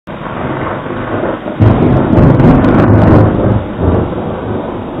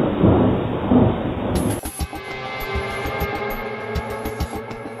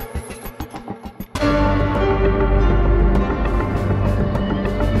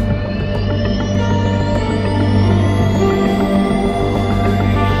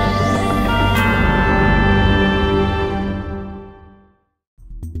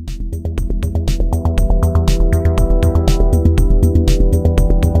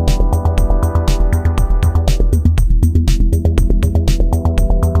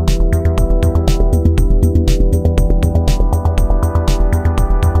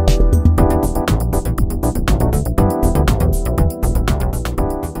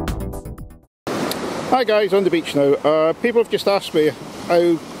Hi guys, on the beach now. People have just asked me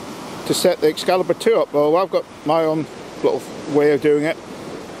how to set the Excalibur II up. Well, I've got my own little way of doing it.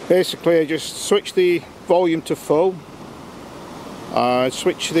 Basically, I just switch the volume to full,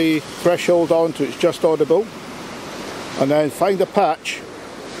 switch the threshold on to it's just audible, and then find a patch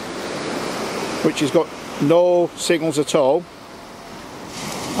which has got no signals at all,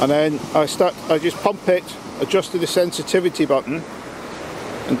 and then I just pump it, adjusting the sensitivity button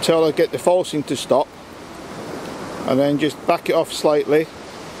until I get the falsing to stop, and then just back it off slightly,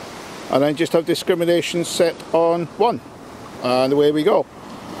 and then just have discrimination set on 1, and away we go.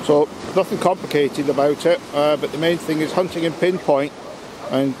 So nothing complicated about it, but the main thing is hunting in pinpoint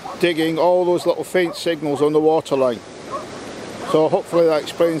and digging all those little faint signals on the waterline. So hopefully that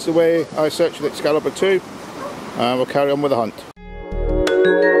explains the way I search the Excalibur II, and we'll carry on with the hunt.